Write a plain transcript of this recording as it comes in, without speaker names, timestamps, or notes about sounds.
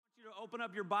open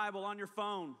up your Bible on your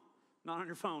phone. Not on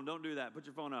your phone. Don't do that. Put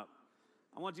your phone up.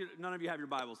 None of you have your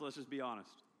Bible, so let's just be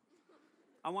honest.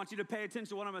 I want you to pay attention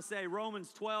to what I'm going to say.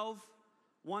 Romans 12,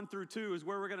 1 through 2 is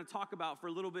where we're going to talk about for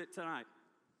a little bit tonight.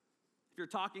 If you're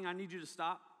talking, I need you to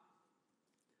stop.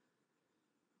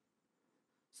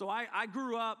 So I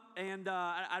grew up, and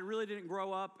I really didn't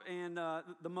grow up in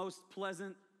the most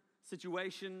pleasant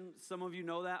situation. Some of you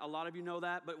know that. A lot of you know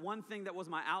that. But one thing that was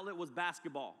my outlet was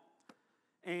basketball.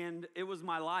 And it was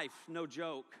my life, no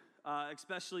joke,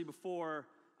 especially before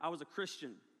I was a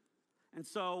Christian. And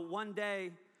so one day,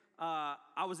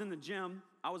 I was in the gym.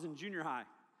 I was in junior high.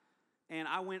 And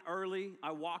I went early.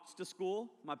 I walked to school.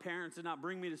 My parents did not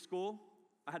bring me to school.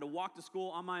 I had to walk to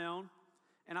school on my own.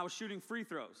 And I was shooting free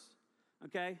throws,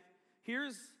 okay?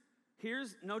 Here's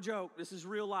no joke. This is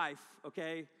real life,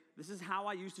 okay? This is how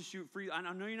I used to shoot free. I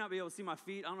know you're not be able to see my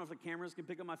feet. I don't know if the cameras can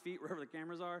pick up my feet wherever the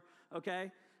cameras are,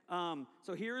 okay?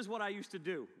 So here's what I used to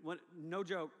do. No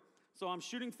joke. So I'm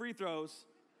shooting free throws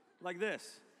like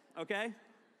this, okay?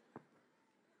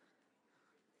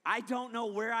 I don't know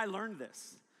where I learned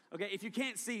this, okay? If you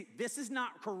can't see, this is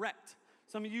not correct.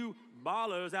 Some of you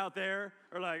ballers out there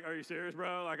are like, are you serious,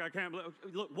 bro? Like, I can't believe.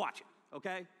 Look, watch it,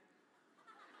 okay?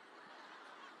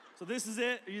 So this is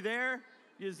it. Are you there?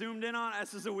 You zoomed in on it?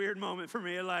 This is a weird moment for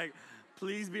me. Like,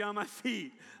 please be on my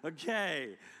feet. Okay,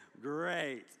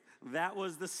 great. That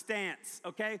was the stance,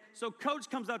 okay? So coach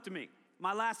comes up to me.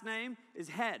 My last name is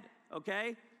Head,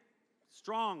 okay?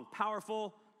 Strong,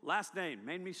 powerful last name.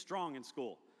 Made me strong in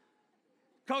school.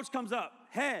 Coach comes up.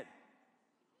 Head,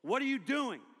 what are you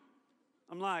doing?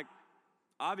 I'm like,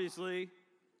 obviously,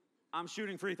 I'm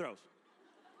shooting free throws.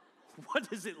 What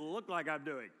does it look like I'm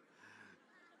doing?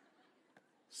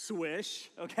 Swish,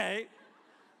 okay?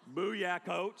 Booyah,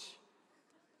 coach.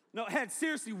 No, Head,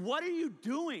 seriously, what are you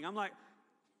doing? I'm like,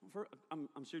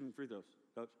 I'm shooting free throws,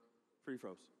 coach. Free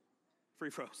throws. Free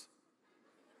throws.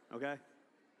 Okay?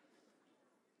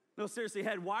 No, seriously,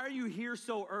 Head, why are you here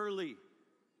so early?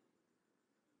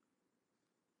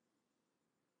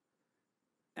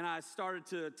 And I started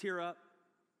to tear up.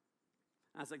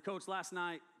 I said, Coach, last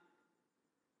night,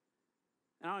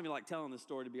 and I don't even like telling this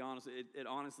story, to be honest. It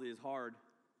honestly is hard.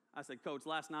 I said, Coach,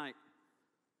 last night,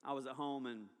 I was at home,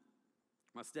 and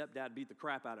my stepdad beat the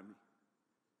crap out of me.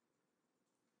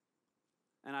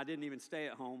 And I didn't even stay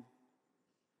at home.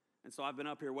 And so I've been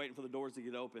up here waiting for the doors to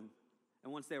get open.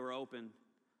 And once they were open,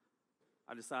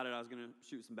 I decided I was going to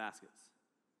shoot some baskets.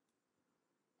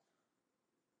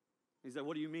 He said,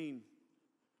 what do you mean?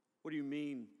 What do you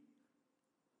mean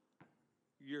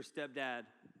your stepdad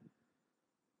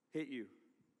hit you?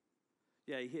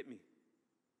 Yeah, he hit me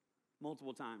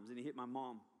multiple times, and he hit my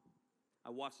mom.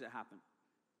 I watched it happen.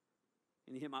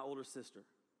 And he hit my older sister.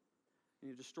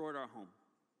 And he destroyed our home.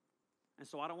 And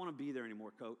so I don't want to be there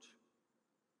anymore, Coach.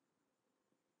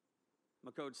 My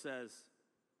coach says,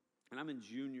 and I'm in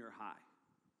junior high.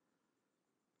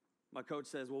 My coach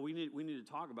says, well, we need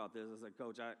to talk about this. I said,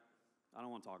 Coach, I don't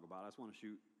want to talk about it. I just want to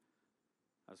shoot.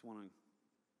 I just want to.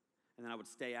 And then I would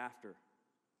stay after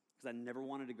because I never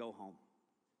wanted to go home.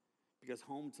 Because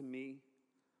home to me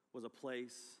was a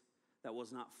place that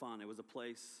was not fun. It was a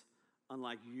place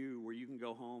unlike you where you can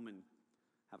go home and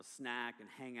have a snack and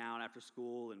hang out after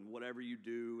school and whatever you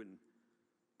do and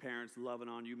parents loving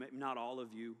on you. Maybe not all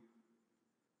of you,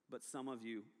 but some of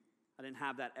you. I didn't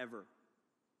have that ever.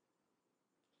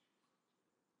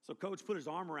 So Coach put his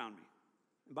arm around me.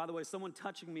 And by the way, someone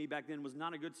touching me back then was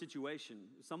not a good situation.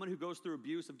 Someone who goes through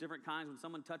abuse of different kinds, when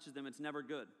someone touches them, it's never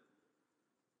good.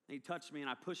 And he touched me, and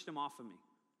I pushed him off of me.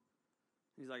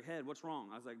 He's like, Head, what's wrong?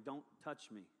 I was like, don't touch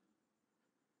me.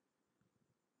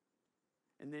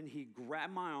 And then he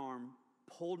grabbed my arm,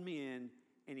 pulled me in,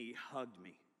 and he hugged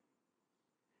me.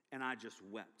 And I just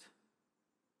wept.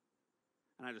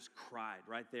 And I just cried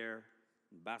right there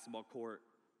in the basketball court,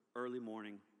 early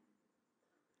morning.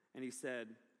 And he said,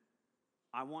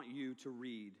 I want you to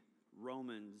read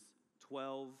Romans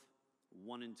 12,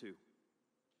 1 and 2.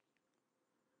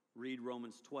 Read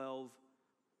Romans 12,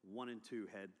 1 and 2,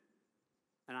 Head.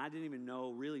 And I didn't even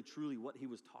know really, truly what he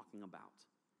was talking about.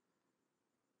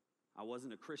 I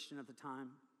wasn't a Christian at the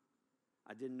time.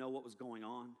 I didn't know what was going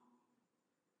on.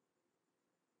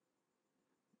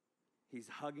 He's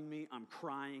hugging me. I'm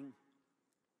crying.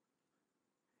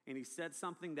 And he said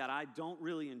something that I don't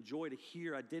really enjoy to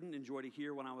hear. I didn't enjoy to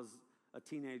hear when I was a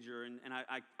teenager. And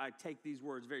I take these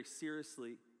words very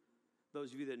seriously.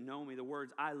 Those of you that know me, the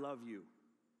words, I love you.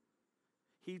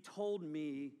 He told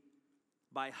me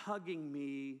by hugging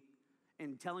me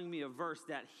and telling me a verse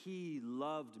that he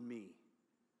loved me.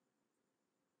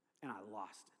 And I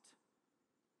lost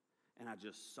it. And I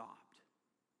just sobbed.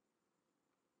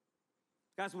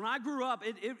 Guys, when I grew up,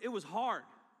 it was hard.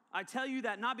 I tell you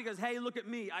that not because, hey, look at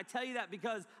me. I tell you that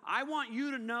because I want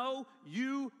you to know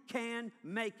you can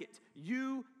make it.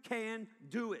 You can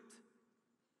do it.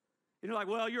 And you're like,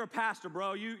 well, you're a pastor,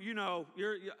 bro. You know,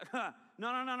 you're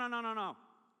no.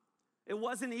 It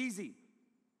wasn't easy.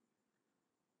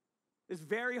 It's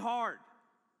very hard.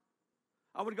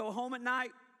 I would go home at night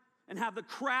and have the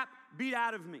crap beat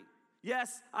out of me.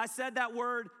 Yes, I said that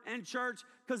word in church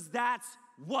because that's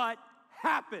what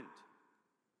happened.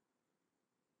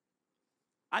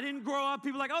 I didn't grow up,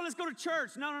 people like, oh, let's go to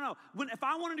church. No. If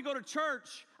I wanted to go to church,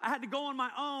 I had to go on my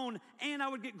own, and I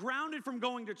would get grounded from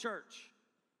going to church.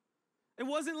 It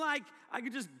wasn't like I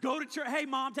could just go to church. Hey,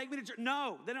 Mom, take me to church.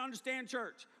 No, they didn't understand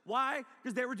church. Why?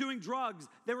 Because they were doing drugs.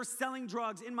 They were selling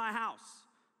drugs in my house.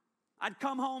 I'd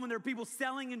come home, and there were people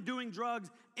selling and doing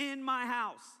drugs in my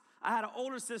house. I had an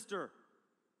older sister,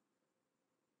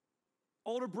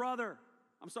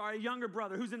 a younger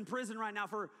brother who's in prison right now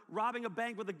for robbing a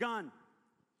bank with a gun.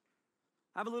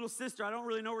 I have a little sister. I don't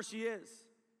really know where she is.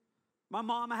 My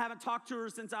mom, I haven't talked to her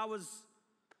since I was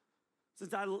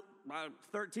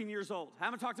 13 years old. I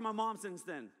haven't talked to my mom since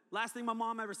then. Last thing my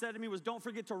mom ever said to me was, don't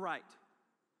forget to write.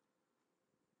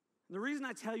 And the reason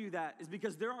I tell you that is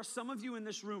because there are some of you in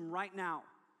this room right now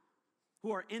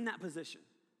who are in that position,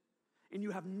 and you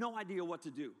have no idea what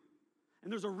to do.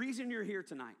 And there's a reason you're here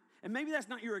tonight. And maybe that's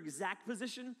not your exact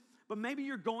position, but maybe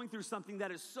you're going through something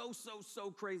that is so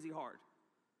crazy hard,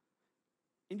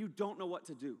 and you don't know what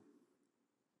to do.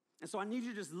 And so I need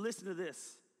you to just listen to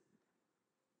this.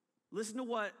 Listen to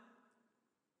what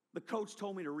the coach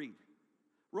told me to read.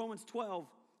 Romans 12,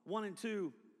 1 and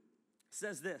 2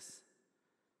 says this.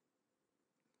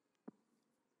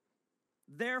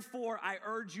 Therefore, I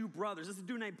urge you, brothers. This is a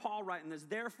dude named Paul writing this.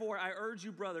 Therefore, I urge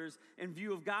you, brothers, in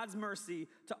view of God's mercy,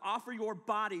 to offer your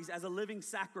bodies as a living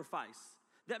sacrifice.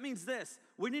 That means this.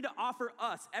 We need to offer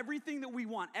us everything that we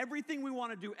want, everything we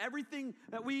want to do, everything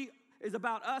that is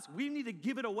about us. We need to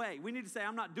give it away. We need to say,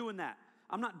 I'm not doing that.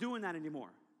 I'm not doing that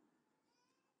anymore.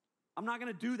 I'm not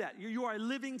going to do that. You are a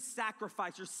living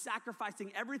sacrifice. You're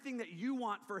sacrificing everything that you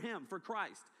want for Him, for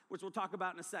Christ, which we'll talk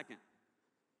about in a second.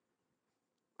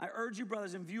 I urge you,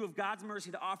 brothers, in view of God's mercy,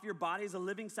 to offer your body as a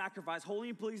living sacrifice, holy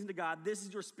and pleasing to God. This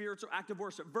is your spiritual act of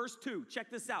worship. Verse 2,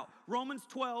 check this out. Romans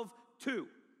 12, 2.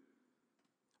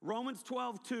 Romans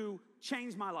 12, 2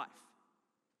 changed my life.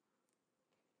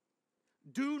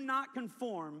 Do not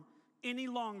conform any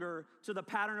longer to the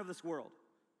pattern of this world.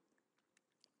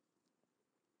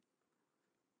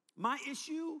 My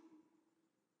issue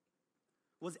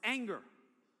was anger,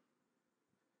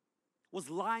 was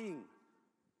lying,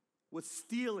 was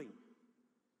stealing.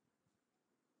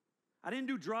 I didn't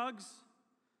do drugs.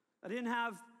 I didn't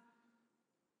have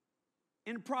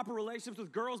improper relationships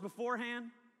with girls beforehand.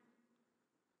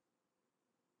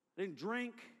 I didn't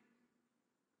drink.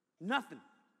 Nothing.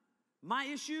 My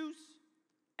issues,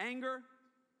 anger,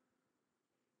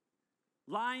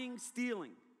 lying,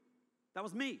 stealing. That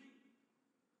was me.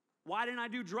 Why didn't I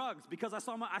do drugs? Because I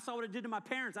saw what it did to my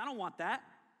parents. I don't want that.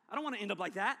 I don't want to end up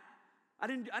like that. I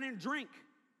didn't drink.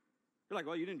 You're like,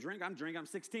 well, you didn't drink. I'm drinking. I'm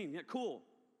 16. Yeah, cool.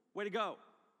 Way to go.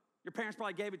 Your parents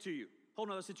probably gave it to you. Whole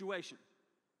nother situation.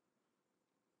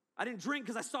 I didn't drink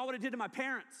because I saw what it did to my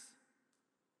parents.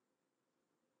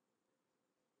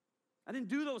 I didn't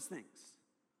do those things.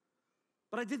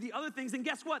 But I did the other things, and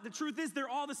guess what? The truth is they're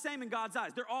all the same in God's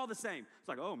eyes. They're all the same. It's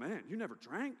like, oh, man, you never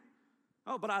drank?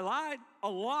 Oh, but I lied a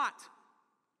lot.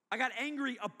 I got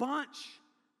angry a bunch.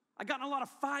 I got in a lot of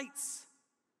fights.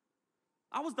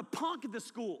 I was the punk at the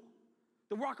school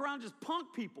that walk around and just punk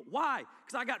people. Why?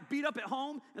 Because I got beat up at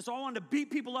home, and so I wanted to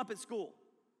beat people up at school.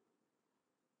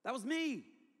 That was me.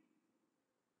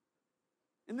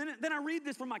 And then I read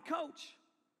this from my coach.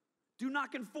 Do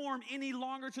not conform any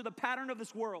longer to the pattern of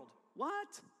this world.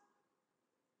 What?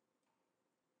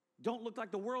 Don't look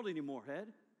like the world anymore, Head.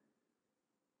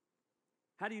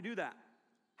 How do you do that?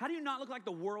 How do you not look like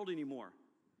the world anymore?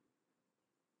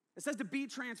 It says to be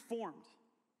transformed.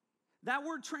 That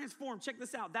word transform, check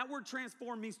this out. That word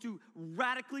transform means to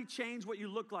radically change what you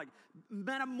look like.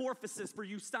 Metamorphosis for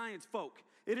you science folk.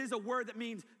 It is a word that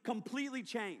means completely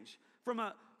change. From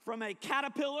a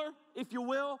caterpillar, if you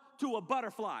will, to a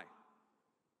butterfly.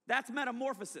 That's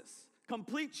metamorphosis.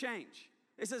 Complete change.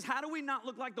 It says, how do we not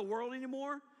look like the world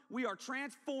anymore? We are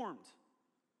transformed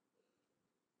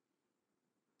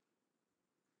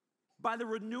by the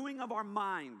renewing of our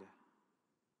mind.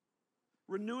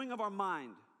 Renewing of our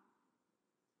mind.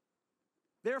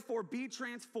 Therefore, be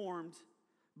transformed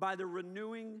by the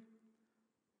renewing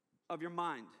of your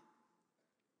mind.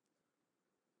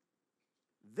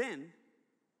 Then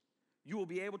You will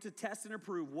be able to test and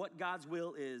approve what God's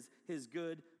will is, his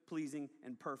good, pleasing,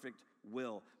 and perfect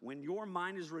will. When your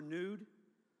mind is renewed,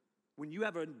 when you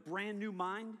have a brand new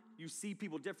mind, you see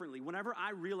people differently. Whenever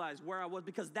I realized where I was,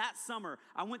 because that summer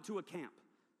I went to a camp.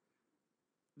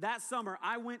 That summer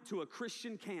I went to a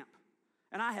Christian camp,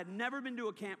 and I had never been to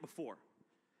a camp before.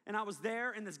 And I was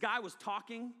there, and this guy was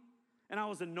talking, and I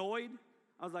was annoyed.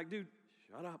 I was like, dude,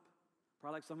 shut up.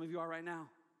 Probably like some of you are right now.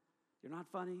 You're not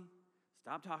funny.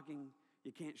 Stop talking.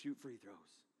 You can't shoot free throws.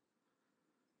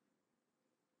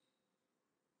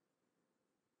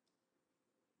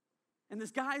 And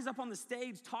this guy's up on the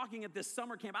stage talking at this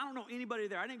summer camp. I don't know anybody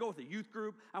there. I didn't go with a youth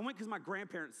group. I went because my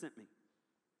grandparents sent me.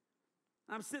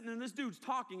 And I'm sitting there, and this dude's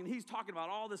talking, and he's talking about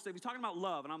all this stuff. He's talking about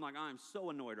love, and I'm like, I'm so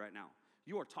annoyed right now.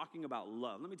 You are talking about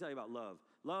love. Let me tell you about love.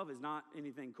 Love is not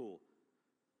anything cool.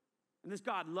 And this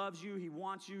God loves you. He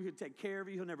wants you. He'll take care of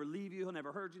you. He'll never leave you. He'll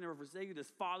never hurt you, never forsake you.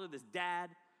 This father, this dad.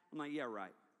 I'm like, yeah,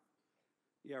 right.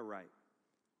 Yeah, right.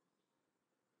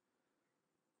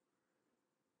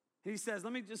 He says,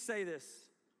 let me just say this.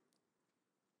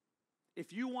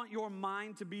 If you want your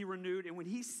mind to be renewed, and when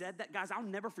he said that, guys, I'll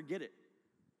never forget it.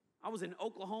 I was in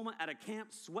Oklahoma at a camp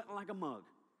sweating like a mug.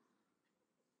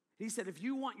 He said, if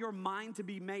you want your mind to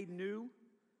be made new,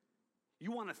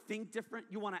 you want to think different,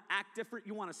 you want to act different,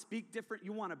 you want to speak different,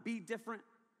 you want to be different,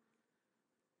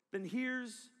 then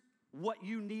here's what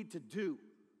you need to do.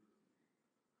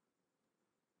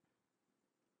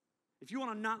 If you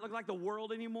want to not look like the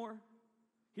world anymore,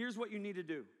 here's what you need to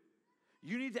do.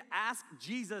 You need to ask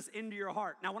Jesus into your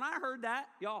heart. Now, when I heard that,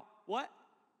 y'all, what?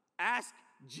 Ask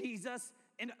Jesus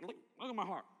into, look at my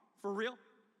heart. For real?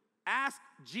 Ask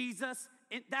Jesus.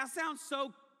 That sounds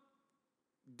so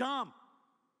dumb.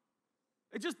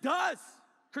 It just does.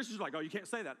 Christians are like, oh, you can't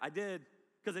say that. I did,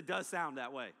 because it does sound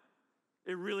that way.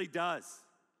 It really does.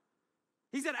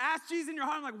 He said, ask Jesus in your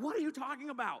heart. I'm like, what are you talking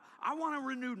about? I want a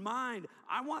renewed mind.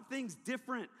 I want things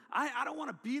different. I don't want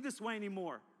to be this way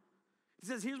anymore. He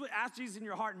says, here's what, ask Jesus in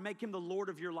your heart and make him the Lord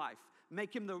of your life.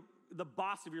 Make him the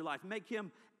boss of your life. Make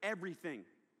him everything.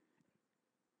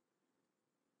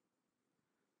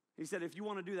 He said, if you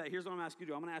want to do that, here's what I'm going to ask you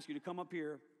to do. I'm going to ask you to come up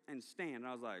here and stand. And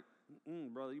I was like,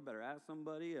 brother, you better ask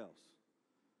somebody else.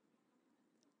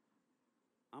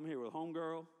 I'm here with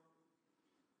homegirl.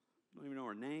 Don't even know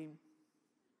her name.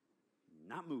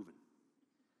 Not moving.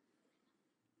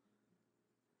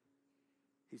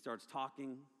 He starts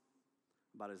talking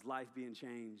about his life being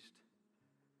changed,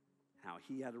 how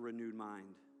he had a renewed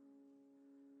mind.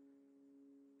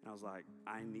 And I was like,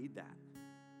 I need that.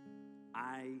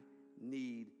 I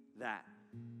need that.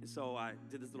 And so I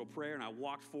did this little prayer, and I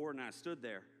walked forward, and I stood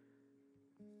there.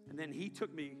 And then he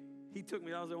took me.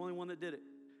 I was the only one that did it.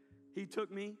 He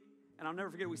took me, and I'll never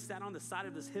forget, we sat on the side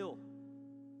of this hill.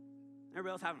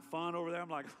 Everybody else having fun over there. I'm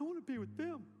like, I want to be with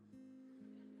them.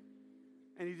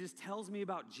 And he just tells me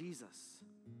about Jesus.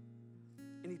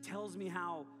 And he tells me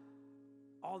how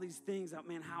all these things,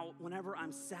 how whenever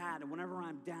I'm sad and whenever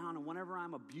I'm down and whenever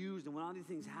I'm abused and when all these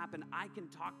things happen, I can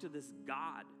talk to this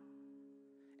God.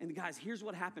 And guys, here's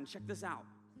what happened. Check this out.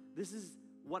 This is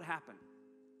what happened.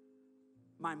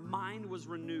 My mind was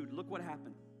renewed. Look what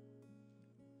happened.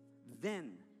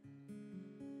 Then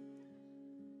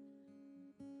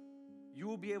you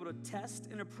will be able to test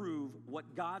and approve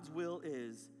what God's will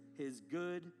is, his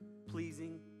good,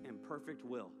 pleasing, and perfect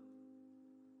will.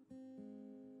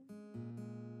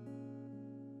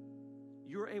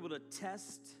 You're able to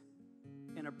test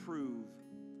and approve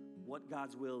what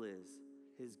God's will is,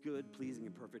 his good, pleasing,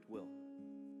 and perfect will.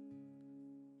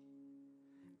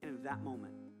 And in that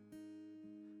moment,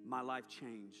 my life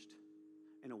changed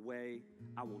in a way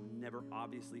I will never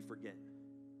obviously forget.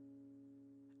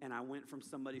 And I went from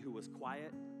somebody who was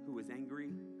quiet, who was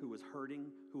angry, who was hurting,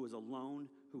 who was alone,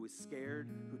 who was scared,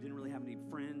 who didn't really have any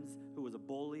friends, who was a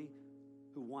bully,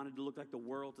 who wanted to look like the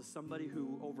world, to somebody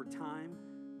who over time,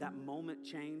 that moment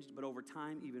changed, but over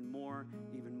time, even more,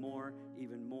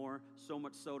 so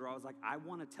much so that I was like, I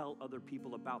want to tell other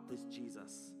people about this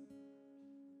Jesus.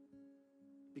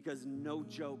 Because no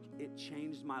joke, it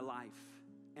changed my life.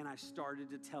 And I started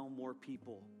to tell more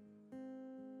people.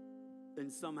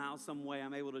 And somehow, some way,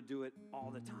 I'm able to do it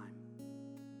all the time.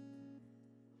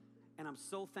 And I'm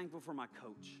so thankful for my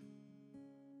coach.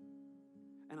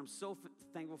 And I'm so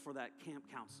thankful for that camp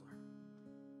counselor.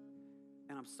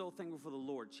 And I'm so thankful for the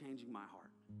Lord changing my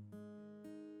heart.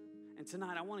 And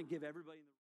tonight, I want to give everybody